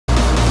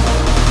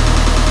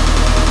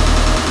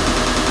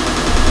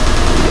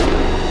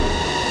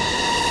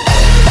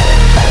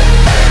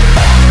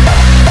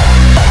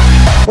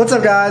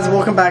What's up guys,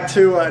 welcome back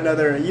to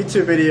another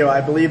YouTube video. I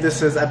believe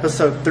this is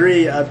episode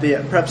 3 of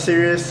the prep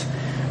series.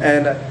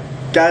 And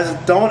guys,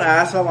 don't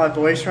ask about my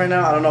voice right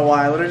now. I don't know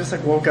why. I literally just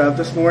like woke up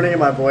this morning and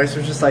my voice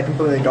was just like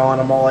completely gone.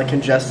 I'm all like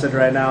congested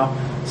right now.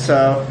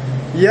 So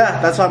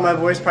yeah, that's why my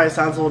voice probably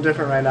sounds a little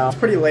different right now. It's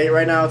pretty late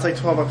right now, it's like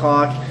 12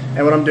 o'clock.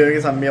 And what I'm doing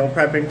is I'm meal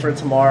prepping for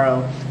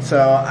tomorrow.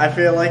 So I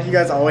feel like you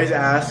guys always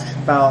ask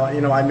about, you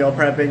know, my meal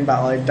prepping,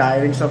 about like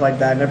dieting, stuff like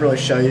that. I never really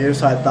show you,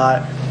 so I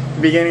thought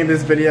the beginning of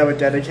this video I would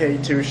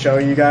dedicate to show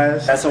you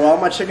guys. So while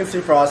my chicken's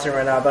defrosting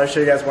right now, I thought I'd show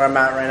you guys where I'm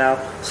at right now.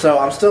 So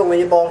I'm still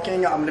lean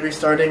bulking. I'm gonna be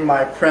starting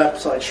my prep,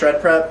 so like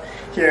shred prep,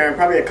 here in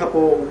probably a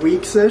couple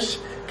weeks-ish,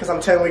 because I'm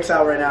 10 weeks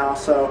out right now.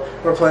 So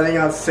we're planning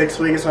on 6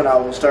 weeks when I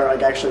will start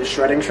like actually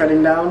shredding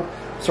down.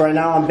 So right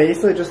now I'm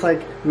basically just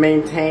like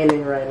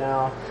maintaining right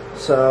now.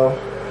 So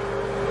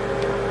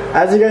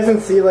as you guys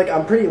can see, like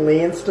I'm pretty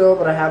lean still,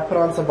 but I have put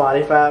on some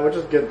body fat, which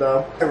is good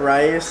though. My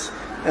rice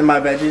and my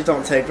veggies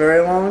don't take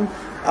very long.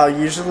 I'll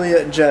usually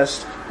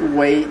just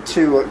wait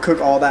to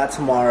cook all that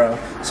tomorrow.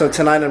 So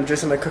tonight I'm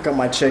just gonna cook up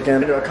my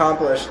chicken. To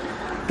accomplish,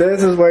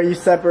 this is where you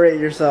separate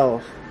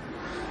yourself.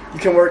 You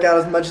can work out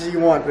as much as you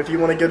want, but if you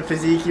want a good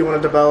physique you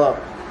want to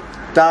develop,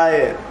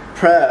 diet,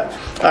 prep.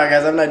 Alright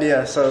guys, I have an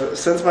idea. So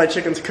since my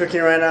chicken's cooking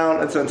right now,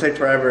 it's gonna take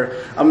forever,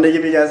 I'm gonna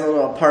give you guys a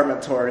little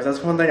apartment tour, because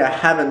that's one thing I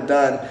haven't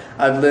done.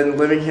 I've been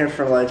living here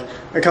for like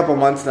a couple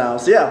months now.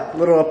 So yeah,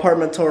 little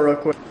apartment tour real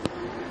quick.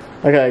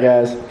 Okay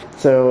guys,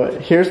 so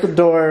here's the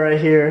door right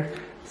here.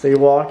 So you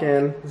walk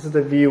in, this is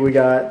the view we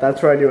got.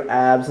 That's where I do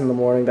abs in the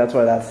morning, that's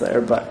why that's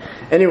there. But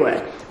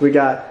anyway, we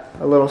got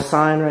a little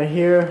sign right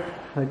here.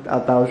 I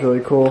thought that was really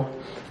cool.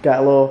 Got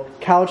a little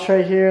couch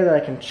right here that I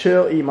can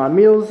chill, eat my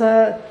meals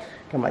at.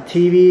 Got my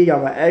TV,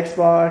 got my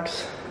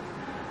Xbox.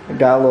 I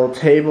got a little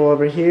table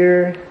over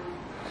here.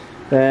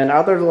 Then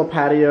out there's a little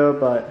patio,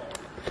 but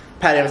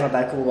patio's not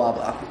that cool, blah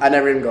blah. I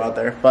never even go out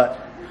there, but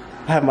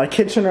I have my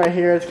kitchen right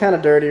here. It's kind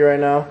of dirty right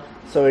now,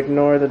 so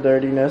ignore the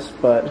dirtiness,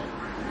 but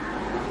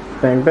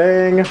bang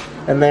bang.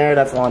 And there,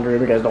 that's laundry.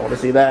 You guys don't want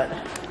to see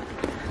that.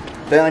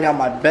 Then I got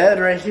my bed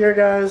right here,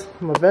 guys.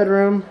 My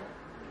bedroom.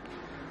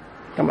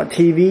 Got my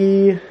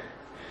TV.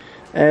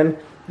 And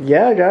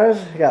yeah, guys,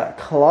 I got a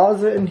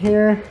closet in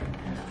here.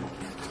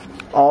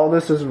 All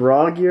this is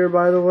Rawgear,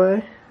 by the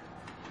way.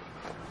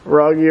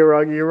 Rawgear,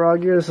 Rawgear,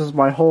 Rawgear. This is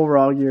my whole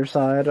Rawgear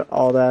side.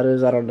 All that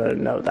is, I don't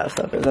know what that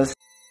stuff is.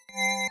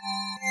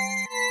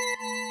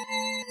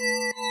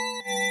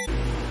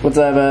 What's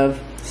up,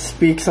 Ev?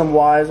 Speak some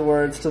wise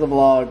words to the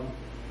vlog.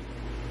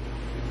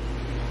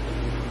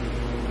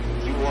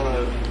 You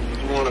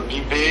wanna be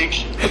big?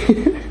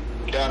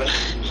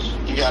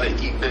 you gotta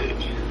eat big.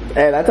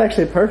 Hey, that's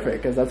actually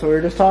perfect, because that's what we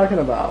were just talking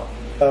about.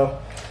 So,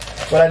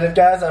 what I did,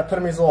 guys, I put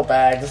in these little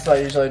bags. This is what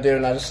I usually do,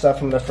 and I just stuff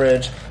them in the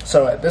fridge.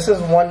 So this is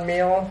one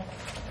meal,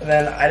 and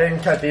then I didn't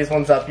cut these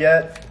ones up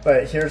yet,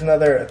 but here's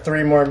another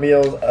 3 more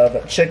meals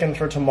of chicken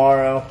for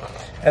tomorrow.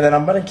 And then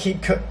I'm gonna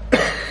keep cooking.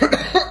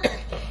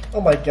 Oh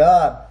my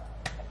god.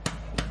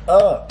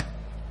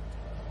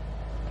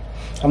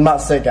 I'm not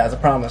sick, guys, I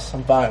promise.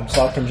 I'm fine. I'm just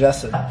all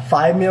congested.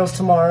 5 meals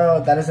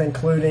tomorrow. That is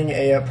including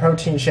a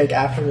protein shake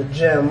after the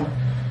gym.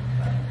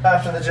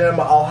 After the gym,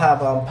 I'll have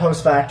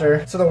post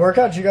factor. So the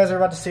workout you guys are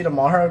about to see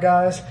tomorrow,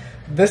 guys,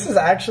 this is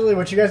actually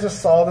what you guys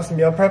just saw. This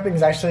meal prepping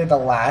is actually the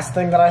last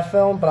thing that I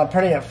filmed, but I'm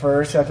putting it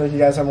first. I feel like you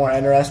guys are more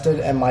interested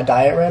in my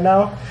diet right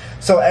now.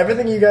 So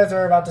everything you guys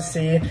are about to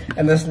see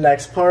in this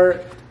next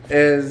part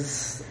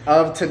is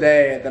of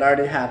today that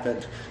already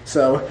happened.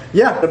 So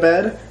yeah, to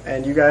bed,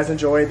 and you guys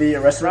enjoy the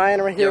rest of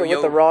Ryan right here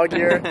with the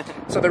Rawgear.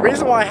 So the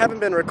reason why I haven't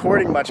been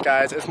recording much,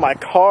 guys, is my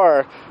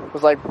car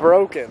was like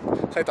broken.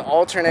 It's like the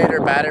alternator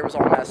battery was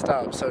all messed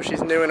up. So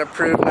she's new and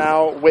approved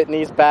now.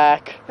 Whitney's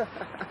back.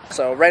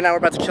 So right now we're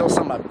about to kill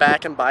some of my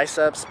back and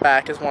biceps.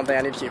 Back is one thing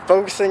I need to keep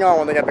focusing on,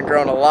 one thing I've been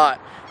growing a lot.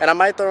 And I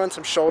might throw in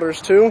some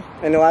shoulders too.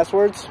 Any last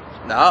words?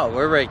 No,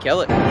 we're ready to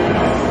kill it.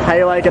 How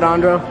you like it,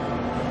 Andro?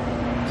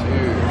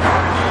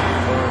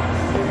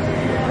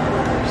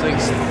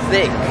 It's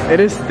thick. It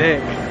is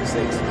thick. It's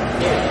thick. So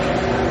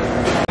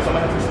I'm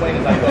going to explain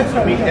it like that.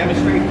 So we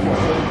demonstrate for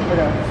you.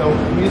 Okay. So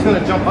you're just going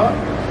to jump up,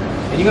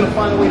 and you're going to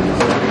find a way to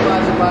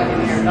stabilize your body in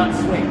the air, not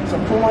swing. So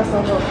pull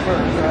myself up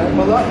first, right?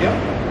 Pull up, yep.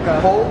 Okay.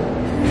 Hold,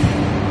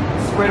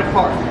 spread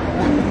apart.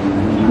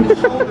 Keep the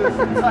shoulders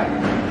tight.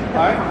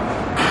 Alright?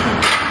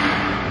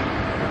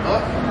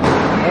 Up.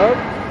 Up.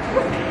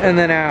 And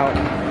then out.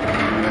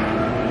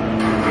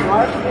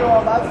 Why should do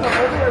all that stuff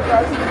earlier?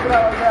 Try to keep it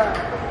out like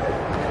that.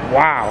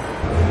 Wow.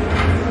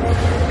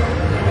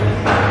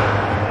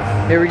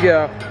 Here we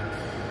go.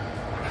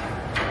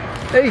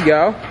 There you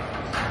go.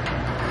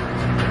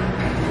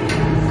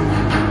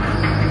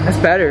 That's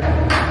better.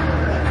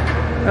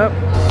 Up.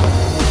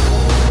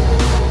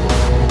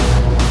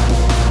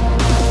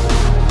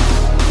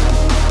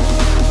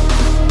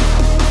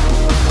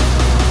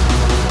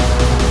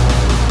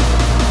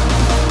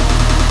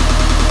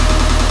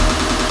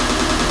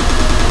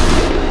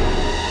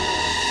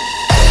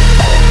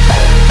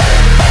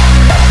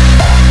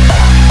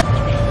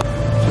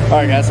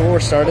 Alright guys, so what we're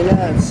starting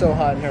at, it's so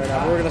hot in here right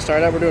now. We're gonna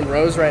start at, we're doing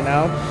rows right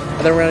now,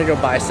 and then we're gonna go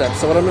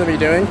biceps. So what I'm gonna be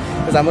doing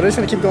is I'm just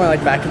gonna keep going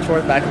like back and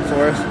forth, back and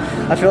forth.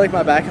 I feel like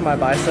my back and my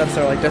biceps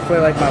are like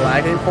definitely like my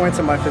lagging points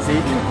in my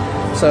physique.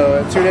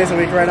 So 2 days a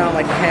week right now, I'm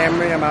like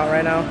hammering them out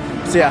right now.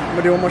 So yeah, I'm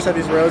gonna do one more set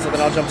of these rows and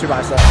then I'll jump to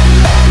biceps.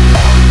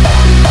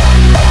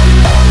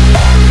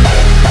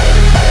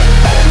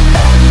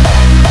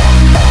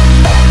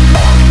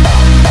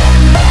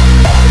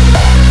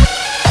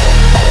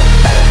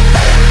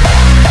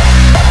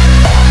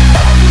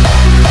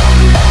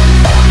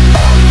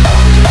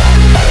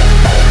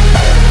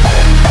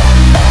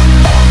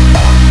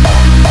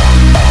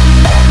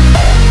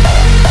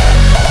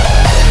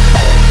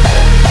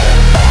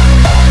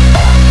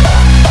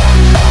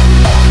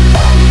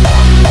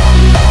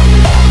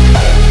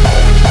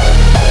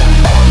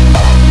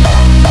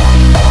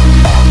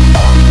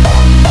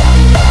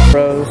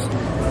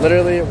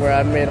 Literally where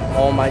I've made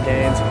all my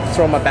gains.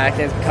 So all my back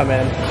gains come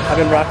in. I've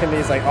been rocking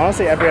these like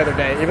honestly every other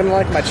day. Even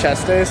like my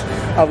chest days,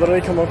 I'll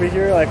literally come over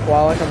here like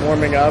while like I'm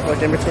warming up,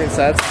 like in between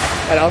sets,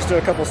 and I'll just do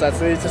a couple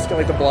sets of these just to get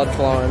like the blood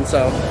flowing.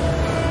 So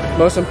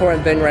most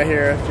important thing right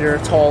here, if you're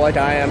tall like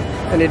I am,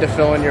 you need to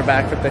fill in your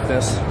back for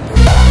thickness.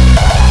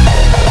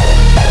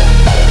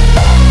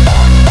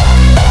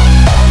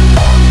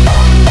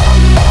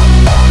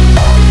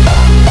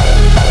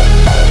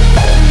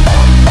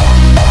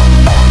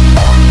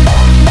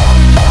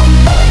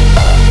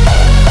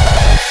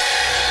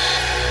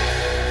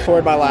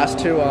 For my last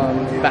two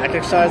back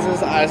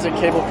exercises, I just did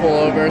cable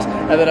pullovers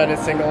and then I did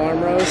single arm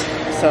rows.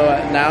 So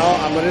now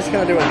I'm just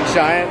going to do a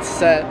giant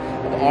set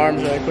of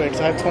arms really quick.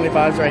 So I have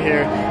 25s right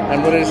here. And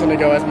I'm literally just going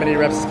to go as many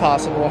reps as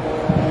possible.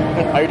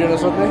 Are you doing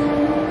this with me?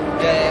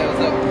 Yeah,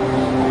 what's up?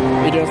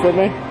 Are you doing this with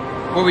me?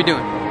 What are we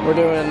doing? We're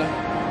doing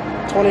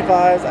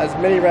 25s, as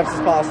many reps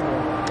as possible.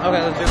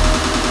 Okay, let's do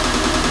it.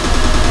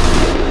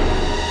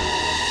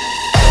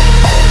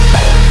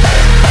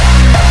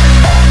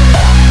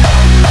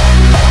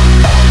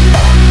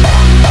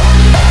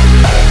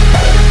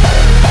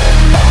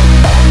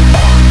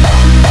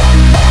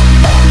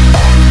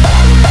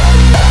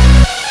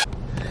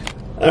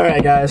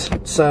 Alright guys,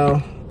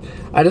 so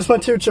I just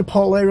went to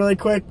Chipotle really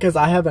quick because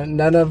I have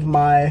none of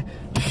my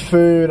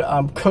food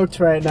cooked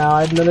right now.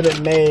 I have none of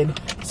it made.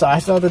 So I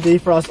still have to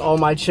defrost all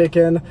my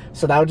chicken,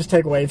 so that would just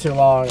take way too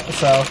long.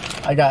 So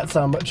I got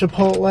some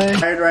Chipotle.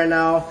 Tired right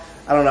now.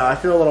 I don't know, I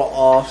feel a little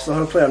off, so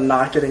hopefully I'm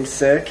not getting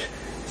sick.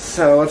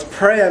 So let's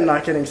pray I'm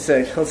not getting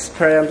sick. Let's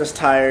pray I'm just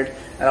tired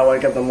and I'll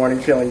wake up in the morning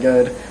feeling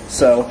good.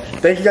 So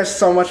thank you guys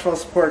so much for the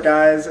support,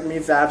 guys. It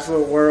means the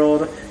absolute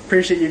world.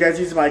 Appreciate you guys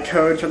using my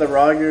code for the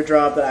Rawgear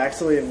drop that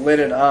actually lit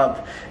it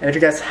up. And if you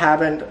guys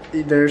haven't,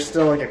 there's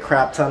still like a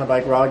crap ton of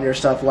like Rawgear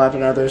stuff left,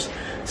 and there's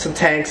some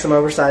tanks, some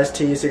oversized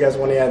tees. So you guys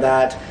want any of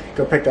that,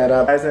 go pick that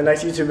up. Guys, in the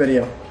next YouTube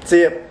video.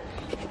 See ya.